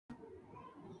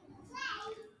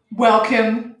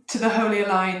Welcome to the Wholly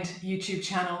Aligned YouTube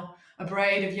channel, a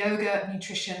braid of yoga,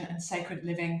 nutrition, and sacred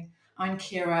living. I'm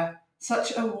Ciara.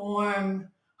 Such a warm,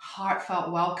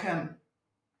 heartfelt welcome.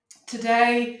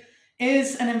 Today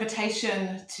is an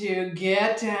invitation to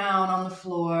get down on the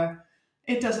floor.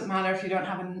 It doesn't matter if you don't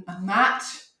have a mat.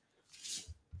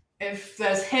 If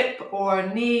there's hip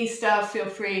or knee stuff, feel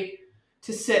free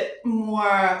to sit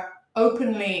more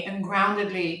openly and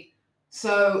groundedly.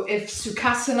 So if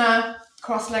Sukhasana,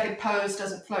 cross-legged pose,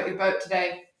 doesn't float your boat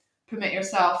today, permit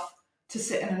yourself to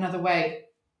sit in another way.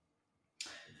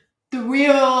 The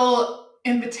real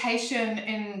invitation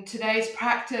in today's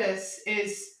practice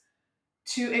is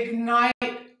to ignite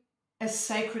a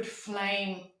sacred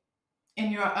flame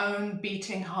in your own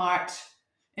beating heart,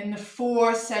 in the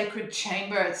 4 sacred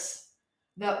chambers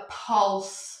that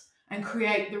pulse and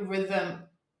create the rhythm.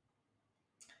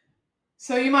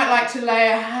 So you might like to lay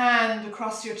a hand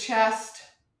across your chest,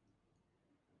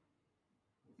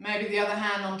 maybe the other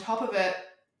hand on top of it.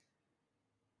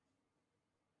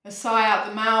 A sigh out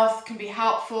the mouth can be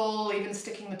helpful, even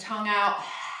sticking the tongue out.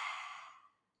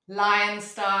 Lion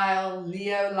style,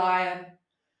 Leo lion.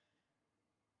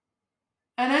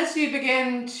 And as you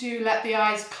begin to let the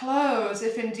eyes close,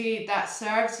 if indeed that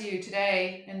serves you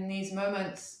today in these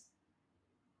moments,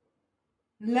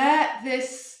 let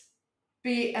this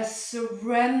be a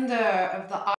surrender of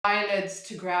the eyelids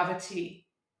to gravity.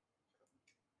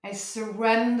 A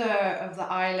surrender of the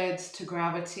eyelids to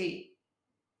gravity.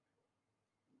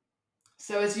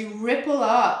 So as you ripple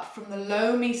up from the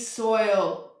loamy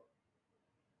soil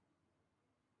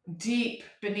deep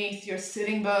beneath your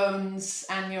sitting bones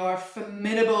and your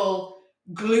formidable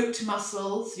glute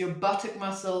muscles, your buttock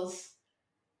muscles,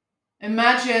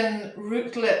 imagine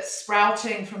rootlets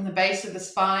sprouting from the base of the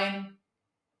spine,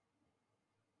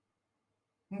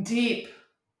 deep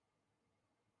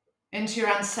into your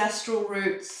ancestral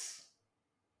roots,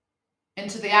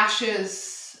 into the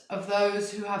ashes of those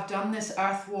who have done this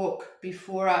earth walk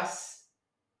before us.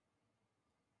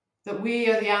 That we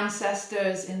are the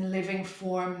ancestors in living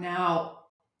form now.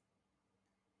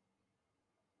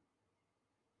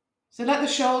 So let the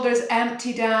shoulders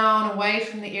empty down away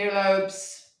from the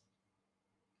earlobes.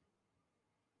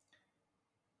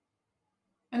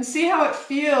 And see how it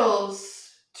feels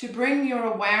to bring your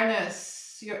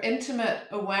awareness, your intimate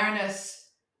awareness,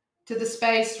 to the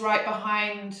space right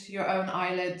behind your own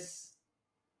eyelids.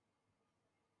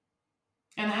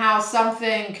 And how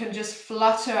something can just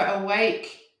flutter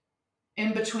awake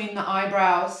in between the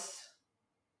eyebrows.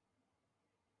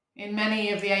 In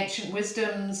many of the ancient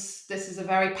wisdoms, this is a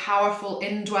very powerful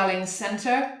indwelling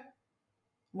center.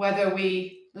 Whether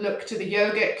we look to the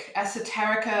yogic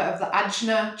esoterica of the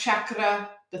Ajna chakra,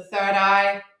 the third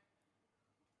eye,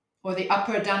 or the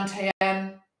upper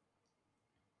dantian,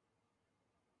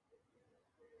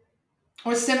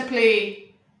 or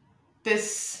simply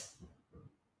this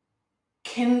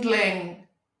kindling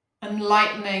and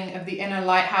lightening of the inner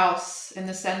lighthouse in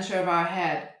the center of our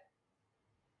head.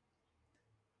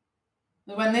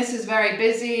 When this is very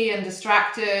busy and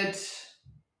distracted,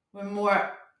 we're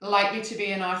more likely to be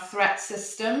in our threat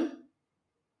system.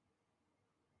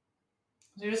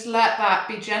 So just let that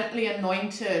be gently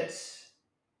anointed.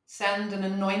 Send an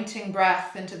anointing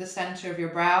breath into the center of your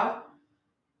brow.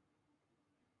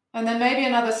 And then maybe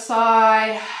another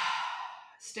sigh,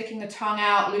 sticking the tongue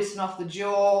out, loosen off the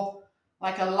jaw,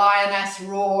 like a lioness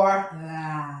roar.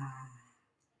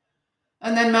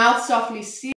 And then mouth softly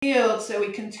sealed so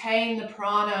we contain the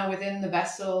prana within the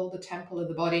vessel, the temple of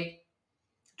the body.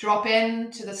 Drop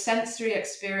into the sensory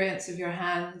experience of your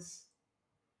hands.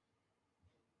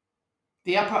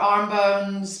 The upper arm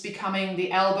bones becoming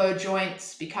the elbow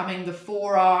joints, becoming the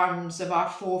forearms of our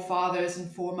forefathers and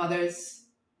foremothers.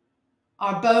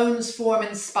 Our bones form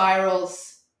in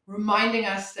spirals, reminding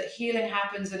us that healing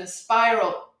happens in a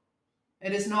spiral.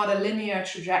 It is not a linear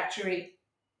trajectory.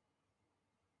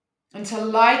 And to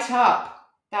light up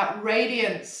that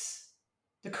radiance,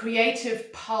 the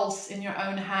creative pulse in your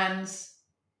own hands,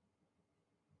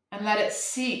 and let it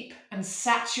seep and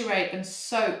saturate and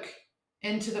soak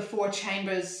into the 4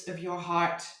 chambers of your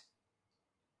heart.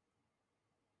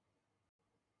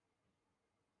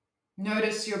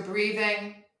 Notice your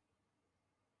breathing.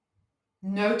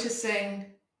 Noticing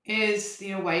is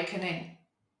the awakening.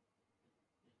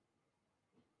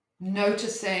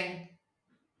 Noticing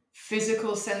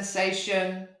physical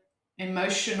sensation,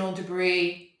 emotional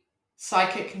debris,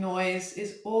 psychic noise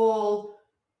is all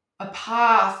a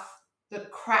path that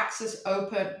cracks us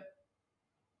open.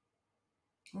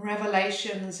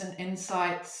 Revelations and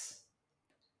insights.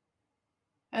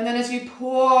 And then as you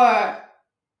pour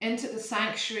into the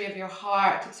sanctuary of your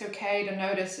heart. It's okay to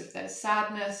notice if there's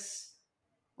sadness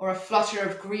or a flutter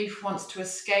of grief wants to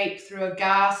escape through a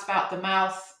gasp out the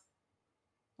mouth,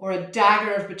 or a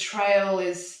dagger of betrayal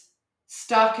is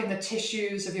stuck in the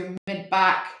tissues of your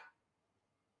mid-back.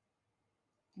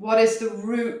 What is the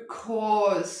root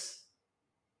cause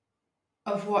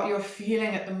of what you're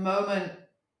feeling at the moment?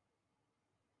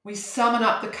 We summon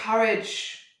up the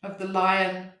courage of the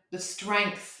lion, the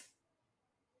strength,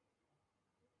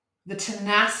 the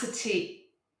tenacity,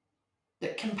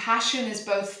 that compassion is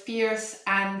both fierce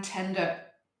and tender.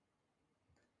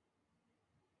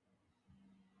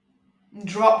 And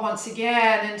drop once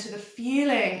again into the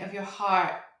feeling of your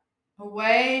heart,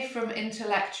 away from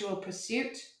intellectual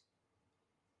pursuit,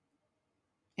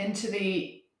 into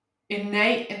the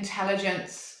innate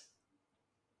intelligence.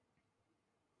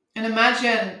 And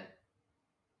imagine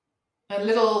a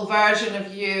little version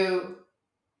of you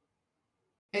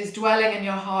is dwelling in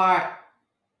your heart.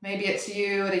 Maybe it's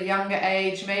you at a younger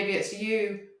age, maybe it's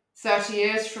you 30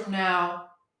 years from now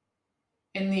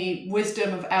in the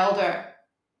wisdom of elder.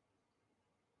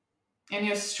 And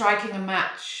you're striking a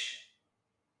match.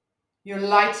 You're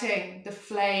lighting the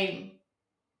flame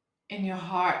in your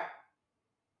heart,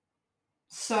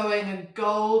 sowing a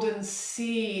golden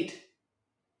seed.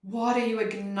 What are you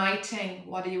igniting?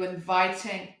 What are you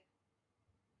inviting?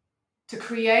 To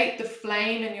create the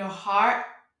flame in your heart,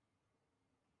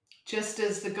 just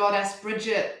as the goddess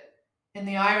Bridget in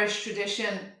the Irish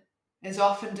tradition is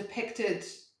often depicted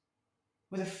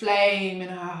with a flame in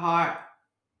her heart,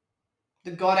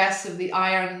 the goddess of the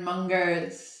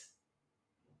ironmongers.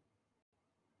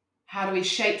 How do we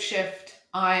shapeshift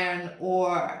iron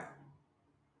ore,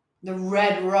 the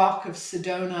red rock of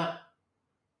Sedona,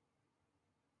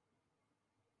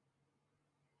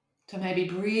 to maybe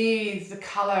breathe the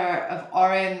color of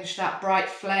orange, that bright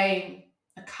flame,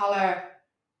 a color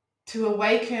to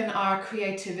awaken our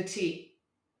creativity.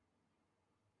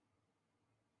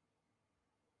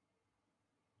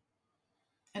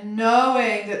 And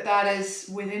knowing that that is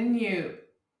within you,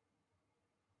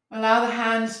 allow the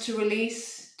hands to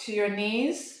release to your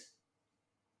knees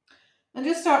and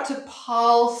just start to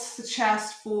pulse the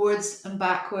chest forwards and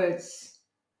backwards.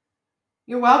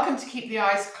 You're welcome to keep the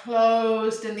eyes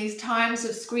closed in these times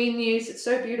of screen use. It's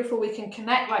so beautiful we can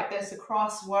connect like this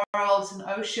across worlds and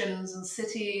oceans and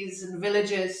cities and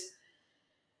villages.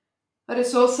 But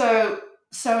it's also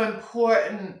so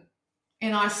important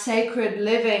in our sacred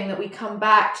living that we come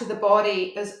back to the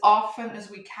body as often as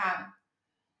we can.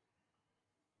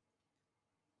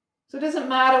 So it doesn't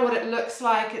matter what it looks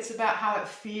like, it's about how it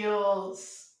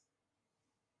feels.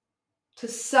 To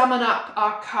summon up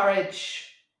our courage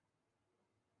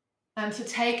and to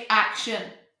take action.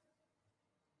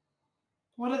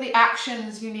 What are the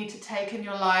actions you need to take in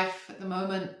your life at the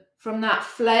moment from that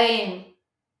flame?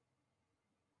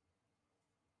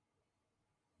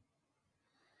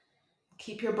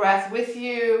 Keep your breath with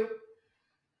you.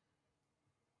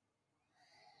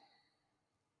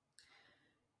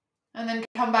 And then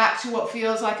come back to what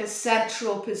feels like a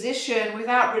central position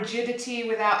without rigidity,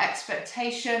 without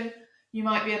expectation. You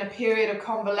might be in a period of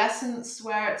convalescence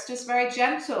where it's just very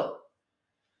gentle.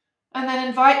 And then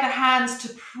invite the hands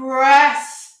to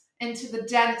press into the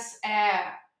dense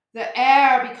air. The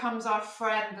air becomes our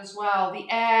friend as well, the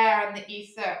air and the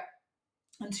ether.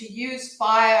 And to use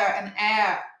fire and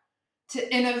air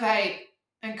to innovate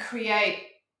and create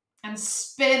and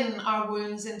spin our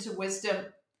wounds into wisdom.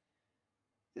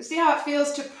 So see how it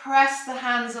feels to press the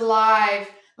hands alive,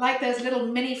 like there's little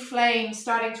mini flames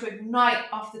starting to ignite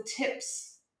off the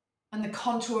tips and the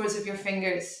contours of your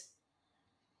fingers.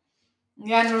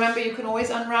 Again, remember you can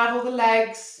always unravel the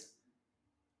legs.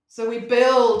 So we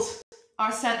build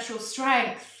our central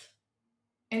strength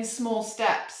in small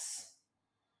steps.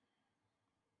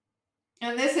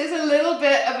 And this is a little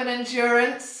bit of an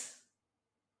endurance.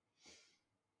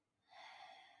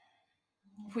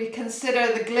 If we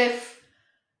consider the glyph,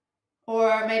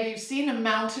 or maybe you've seen a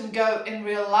mountain goat in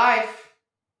real life.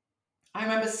 I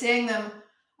remember seeing them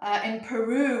in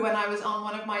Peru when I was on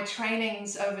one of my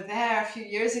trainings over there a few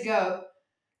years ago.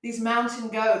 These mountain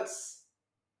goats,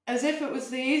 as if it was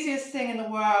the easiest thing in the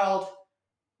world,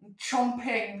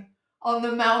 chomping on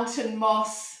the mountain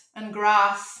moss and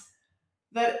grass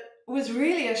that was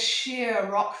really a sheer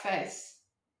rock face.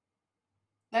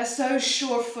 They're so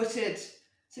sure-footed.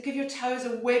 So give your toes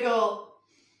a wiggle.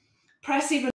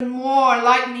 Press even more,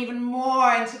 lighten even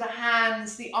more into the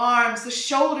hands, the arms, the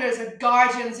shoulders are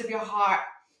guardians of your heart.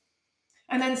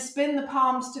 And then spin the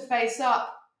palms to face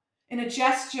up in a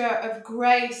gesture of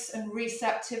grace and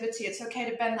receptivity. It's okay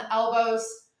to bend the elbows.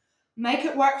 Make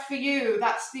it work for you.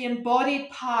 That's the embodied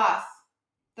path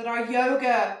that our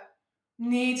yoga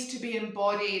needs to be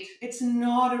embodied. It's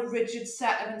not a rigid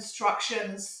set of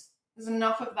instructions. There's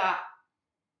enough of that.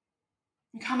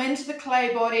 You come into the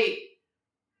clay body,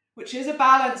 which is a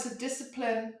balance of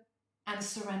discipline and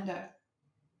surrender.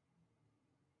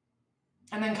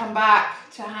 And then come back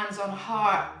to hands on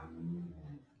heart.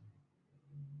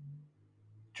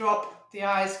 Drop the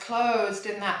eyes closed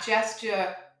in that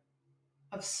gesture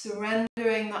of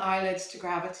surrendering the eyelids to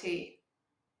gravity.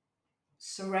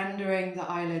 Surrendering the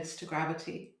eyelids to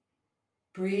gravity.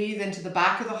 Breathe into the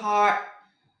back of the heart.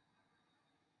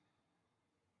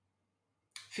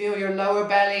 Feel your lower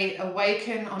belly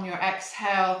awaken on your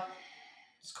exhale.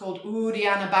 It's called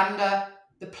Uddiyana Bandha,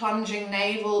 the plunging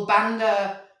navel.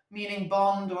 Bandha meaning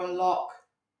bond or lock.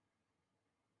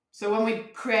 So when we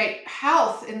create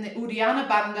health in the Uddiyana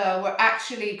Bandha, we're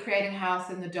actually creating health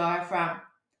in the diaphragm.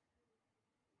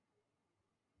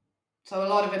 So a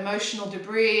lot of emotional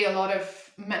debris, a lot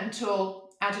of mental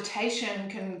agitation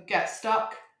can get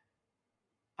stuck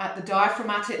at the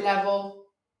diaphragmatic level.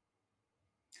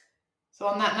 So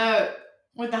on that note,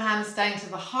 with the hands staying to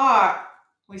the heart,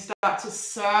 we start to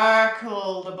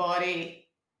circle the body.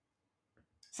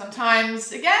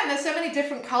 Sometimes, again, there's so many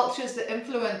different cultures that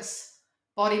influence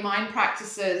body-mind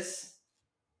practices.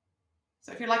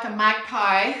 So if you're like a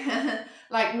magpie,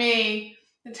 like me,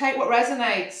 then take what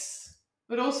resonates,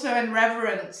 but also in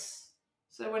reverence.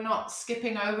 So we're not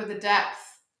skipping over the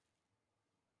depth.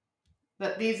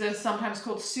 But these are sometimes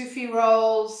called Sufi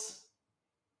roles,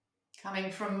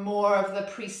 coming from more of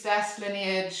the priestess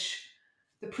lineage,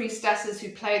 the priestesses who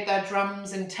played their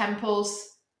drums in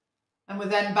temples and were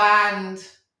then banned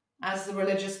as the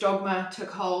religious dogma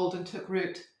took hold and took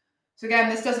root. So again,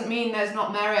 this doesn't mean there's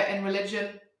not merit in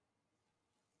religion.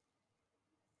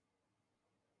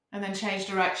 And then change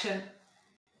direction.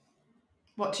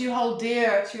 What do you hold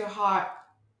dear to your heart?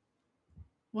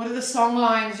 What are the song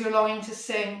lines you're longing to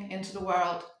sing into the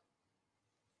world?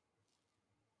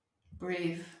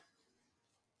 Breathe.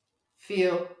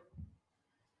 Feel.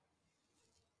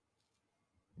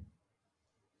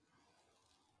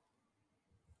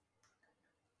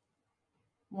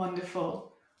 Wonderful.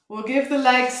 We'll give the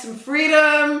legs some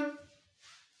freedom.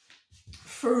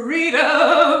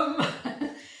 Freedom.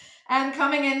 And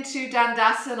coming into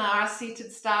Dandasana, our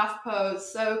seated staff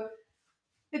pose. So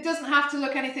it doesn't have to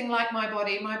look anything like my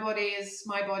body. My body is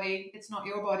my body. It's not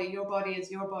your body. Your body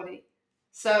is your body.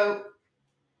 So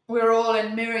we're all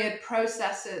in myriad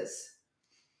processes.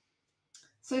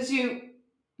 So as you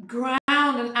ground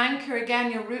and anchor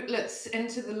again your rootlets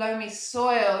into the loamy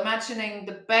soil, imagining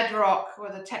the bedrock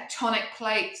or the tectonic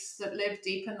plates that live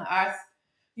deep in the earth,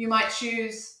 you might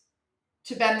choose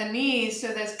to bend the knees so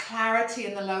there's clarity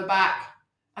in the low back,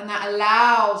 and that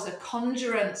allows a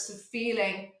conjurance of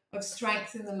feeling of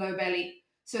strength in the low belly,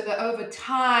 so that over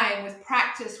time, with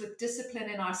practice, with discipline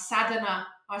in our sadhana,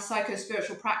 our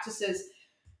psycho-spiritual practices,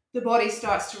 the body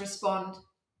starts to respond.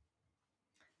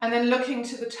 And then looking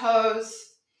to the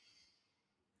toes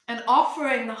and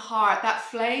offering the heart, that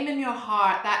flame in your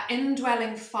heart, that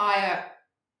indwelling fire,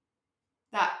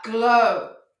 that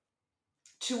glow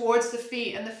towards the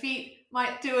feet. And the feet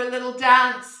might do a little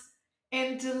dance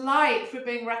in delight for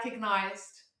being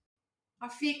recognized. Our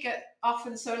feet get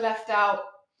often so left out.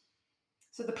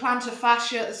 So the plantar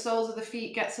fascia, the soles of the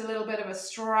feet, gets a little bit of a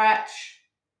stretch.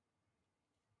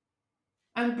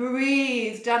 And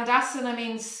breathe. Dandasana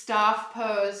means staff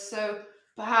pose. So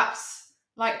perhaps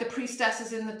like the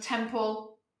priestesses in the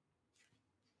temple,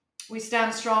 we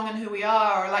stand strong in who we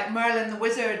are. Or like Merlin the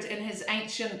wizard in his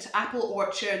ancient apple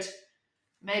orchard,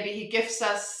 maybe he gifts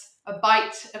us a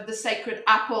bite of the sacred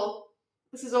apple.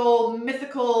 This is all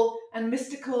mythical and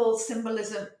mystical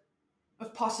symbolism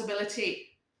of possibility.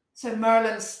 So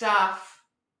Merlin's staff,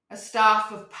 a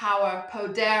staff of power,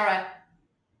 podere,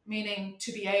 meaning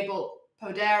to be able.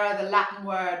 Podere, the Latin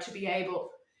word, to be able.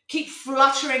 Keep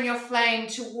fluttering your flame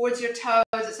towards your toes.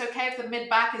 It's okay if the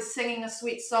mid-back is singing a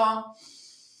sweet song.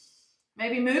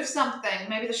 Maybe move something.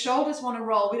 Maybe the shoulders want to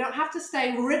roll. We don't have to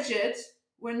stay rigid.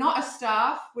 We're not a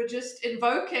staff. We're just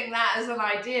invoking that as an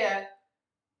idea.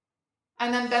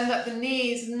 And then bend up the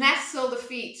knees. Nestle the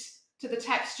feet to the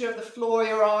texture of the floor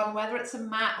you're on, whether it's a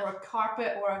mat or a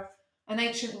carpet or an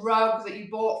ancient rug that you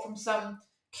bought from some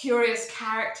curious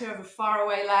character of a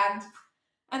faraway land.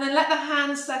 And then let the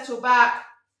hands settle back,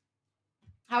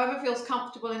 however feels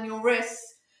comfortable in your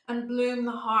wrists, and bloom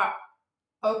the heart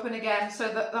open again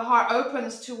so that the heart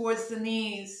opens towards the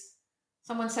knees.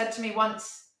 Someone said to me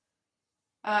once,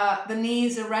 the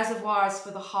knees are reservoirs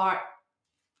for the heart.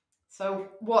 So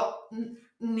what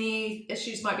knee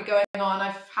issues might be going on?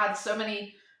 I've had so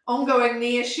many ongoing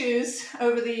knee issues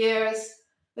over the years.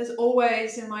 There's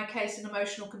always, in my case, an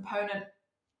emotional component.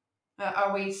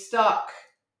 Are we stuck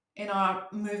in our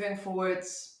moving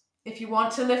forwards? If you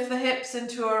want to lift the hips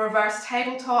into a reverse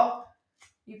tabletop,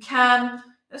 you can.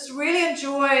 Just really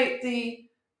enjoy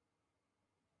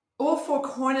all four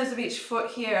corners of each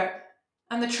foot here,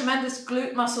 and the tremendous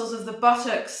glute muscles of the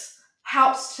buttocks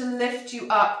helps to lift you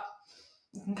up.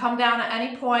 You can come down at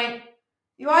any point.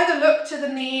 You either look to the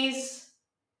knees.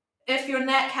 If your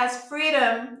neck has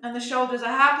freedom and the shoulders are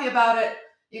happy about it,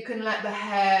 you can let the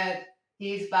head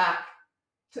ease back.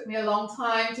 Took me a long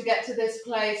time to get to this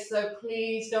place, so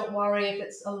please don't worry if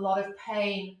it's a lot of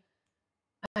pain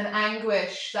and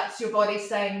anguish. That's your body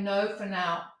saying no for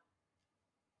now.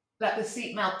 Let the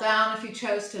seat melt down if you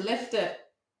chose to lift it.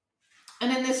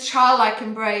 And in this childlike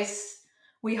embrace,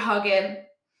 we hug in.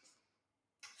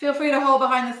 Feel free to hold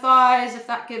behind the thighs if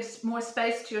that gives more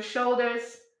space to your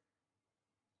shoulders.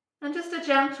 And just a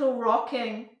gentle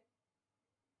rocking.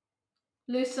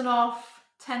 Loosen off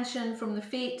tension from the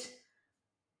feet.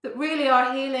 But really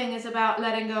our healing is about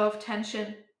letting go of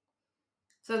tension,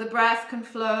 so the breath can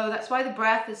flow. That's why the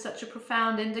breath is such a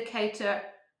profound indicator,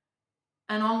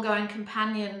 an ongoing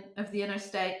companion of the inner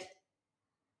state.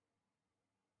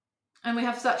 And we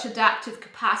have such adaptive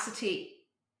capacity.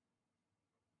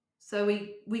 So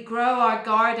we grow our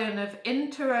garden of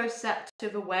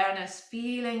interoceptive awareness,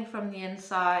 feeling from the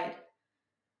inside.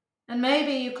 And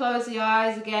maybe you close the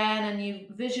eyes again and you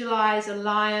visualize a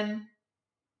lion,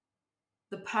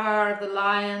 the purr of the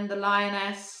lion, the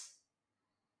lioness,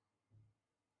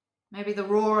 maybe the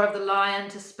roar of the lion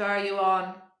to spur you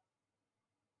on.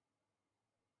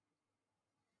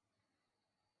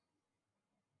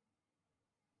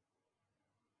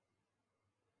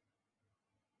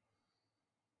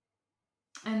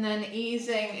 And then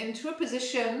easing into a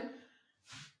position,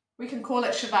 we can call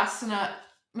it Shavasana,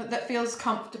 that feels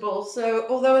comfortable. So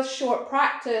although it's short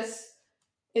practice,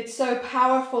 it's so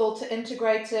powerful to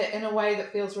integrate it in a way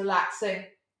that feels relaxing.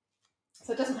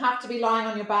 So it doesn't have to be lying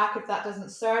on your back if that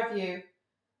doesn't serve you.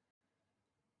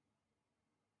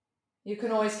 You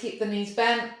can always keep the knees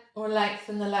bent or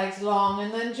lengthen the legs long,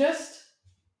 and then just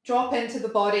drop into the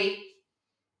body.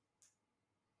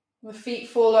 The feet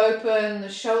fall open, the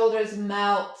shoulders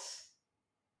melt.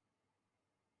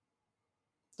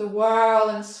 The whirl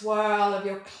and swirl of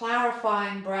your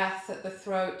clarifying breath at the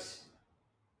throat.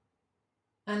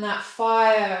 And that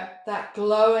fire, that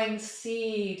glowing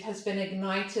seed has been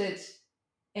ignited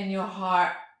in your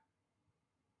heart.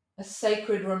 A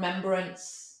sacred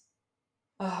remembrance,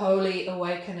 a holy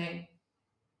awakening.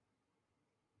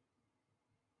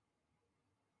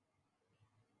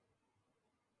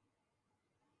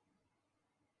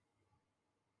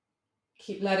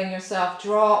 Keep letting yourself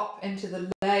drop into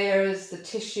the layers, the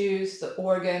tissues, the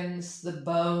organs, the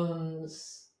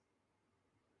bones.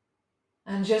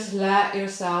 And just let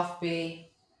yourself be.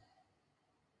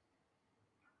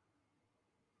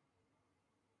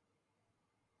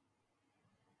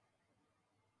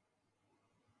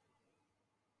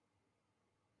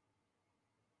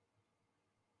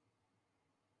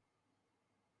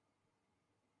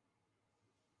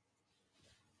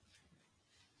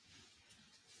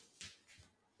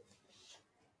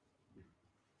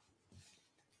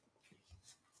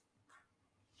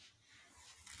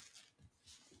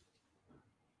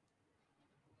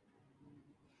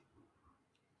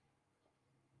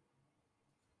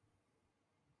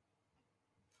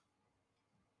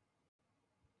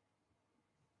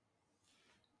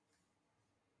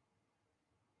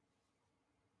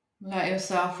 Let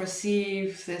yourself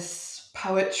receive this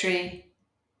poetry.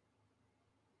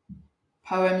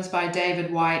 Poems by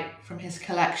David White from his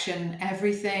collection,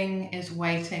 Everything is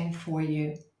Waiting for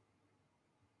You.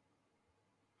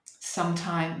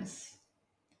 Sometimes,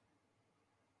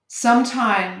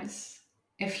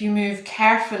 if you move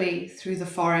carefully through the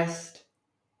forest,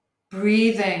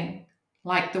 breathing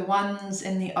like the ones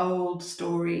in the old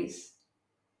stories,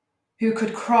 who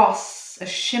could cross a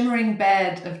shimmering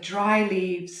bed of dry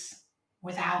leaves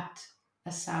without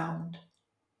a sound.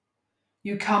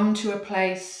 You come to a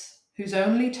place whose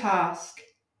only task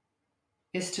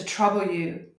is to trouble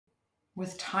you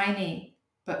with tiny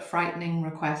but frightening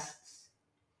requests,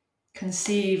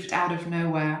 conceived out of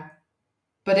nowhere,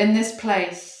 but in this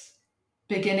place,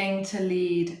 beginning to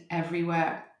lead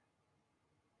everywhere.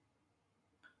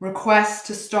 Requests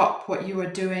to stop what you are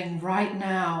doing right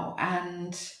now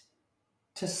and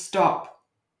to stop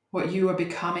what you are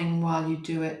becoming while you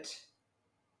do it.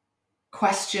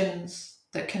 Questions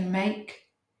that can make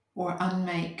or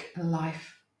unmake a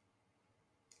life.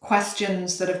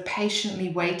 Questions that have patiently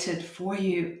waited for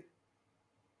you.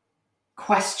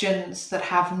 Questions that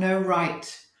have no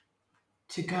right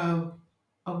to go.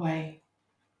 away.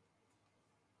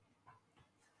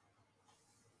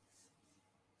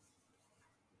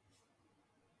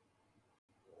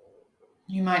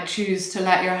 You might choose to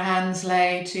let your hands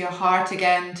lay to your heart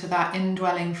again, to that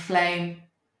indwelling flame,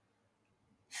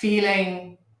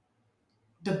 feeling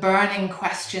the burning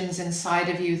questions inside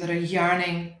of you that are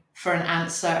yearning for an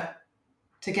answer.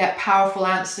 To get powerful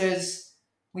answers,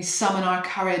 we summon our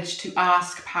courage to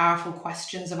ask powerful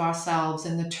questions of ourselves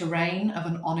in the terrain of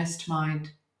an honest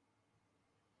mind.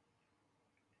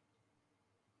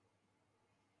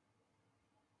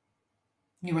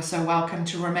 You are so welcome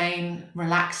to remain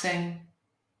relaxing,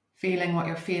 feeling what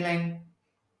you're feeling.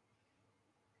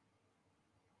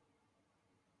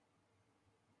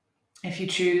 If you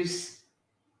choose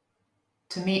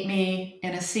to meet me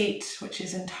in a seat, which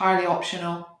is entirely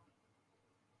optional,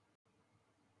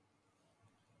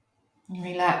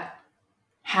 we let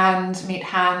hand meet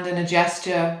hand in a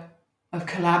gesture of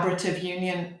collaborative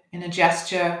union, in a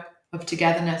gesture of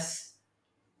togetherness,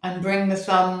 and bring the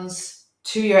thumbs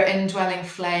to your indwelling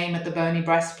flame at the bony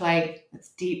breastplate that's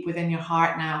deep within your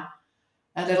heart now.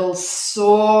 A little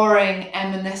soaring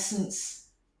evanescence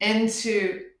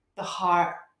into the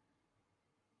heart.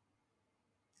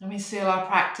 And we seal our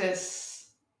practice.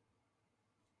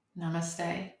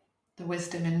 Namaste. The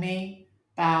wisdom in me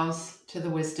bows to the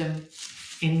wisdom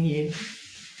in you.